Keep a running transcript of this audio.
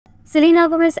Selena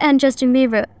Gomez and Justin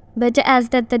Bieber. But as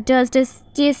the dust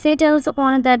settles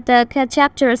on the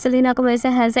chapter, Selena Gomez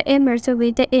has emerged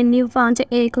with a newfound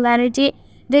clarity,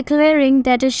 declaring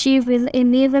that she will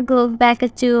never go back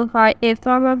to her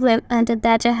former flame and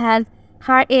that has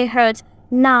her hurt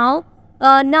now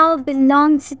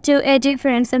belongs to a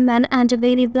different man. And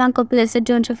very Blanco, please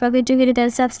don't forget to hit the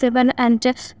subscribe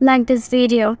and like this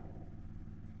video.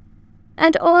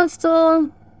 And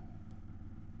also,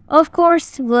 of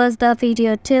course, was the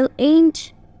video till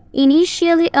end.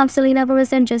 Initially, Selena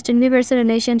Gomez and Justin Bieber's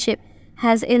relationship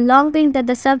has long been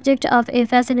the subject of a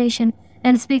fascination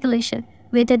and speculation,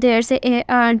 with there's a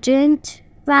ardent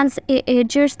fans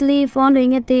eagerly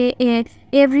following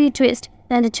every twist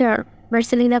and turn. But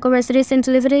Selena Gomez's recent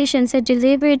revelations are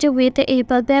delivered with a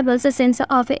palpable sense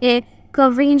of a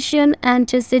cohesion and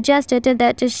suggested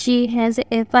that she has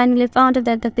finally found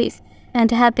the peace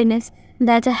and happiness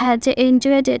that had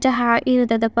enjoyed her in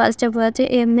the past. But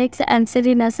a mix and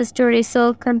Selena's story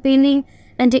so compelling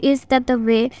and is that the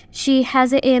way she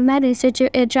has managed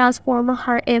to transform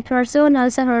her personal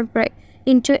heartbreak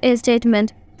into a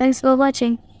statement. Thanks for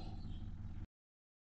watching.